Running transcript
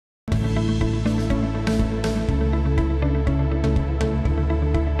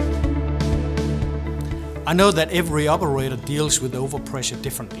I know that every operator deals with overpressure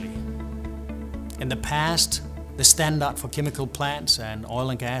differently. In the past, the standard for chemical plants and oil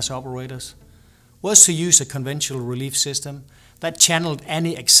and gas operators was to use a conventional relief system that channeled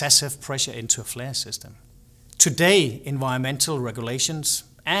any excessive pressure into a flare system. Today, environmental regulations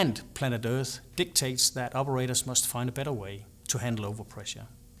and planet Earth dictates that operators must find a better way to handle overpressure.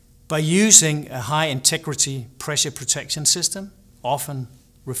 By using a high-integrity pressure protection system, often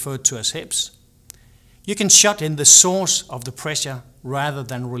referred to as HIPPS, you can shut in the source of the pressure rather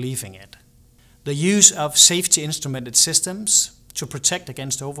than relieving it. The use of safety instrumented systems to protect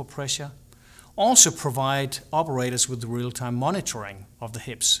against overpressure also provide operators with real-time monitoring of the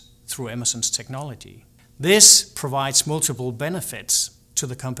HIPPS through Emerson's technology. This provides multiple benefits to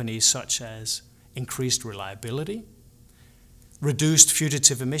the companies, such as increased reliability, reduced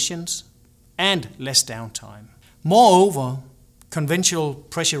fugitive emissions, and less downtime. Moreover, conventional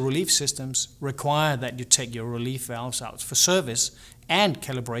pressure relief systems require that you take your relief valves out for service and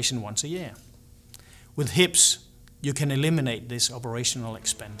calibration once a year. With HIPPS, you can eliminate this operational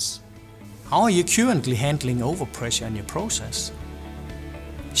expense. How are you currently handling overpressure in your process?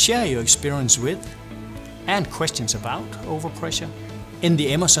 Share your experience with and questions about overpressure in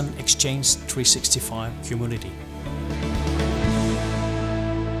the Emerson Exchange 365 community.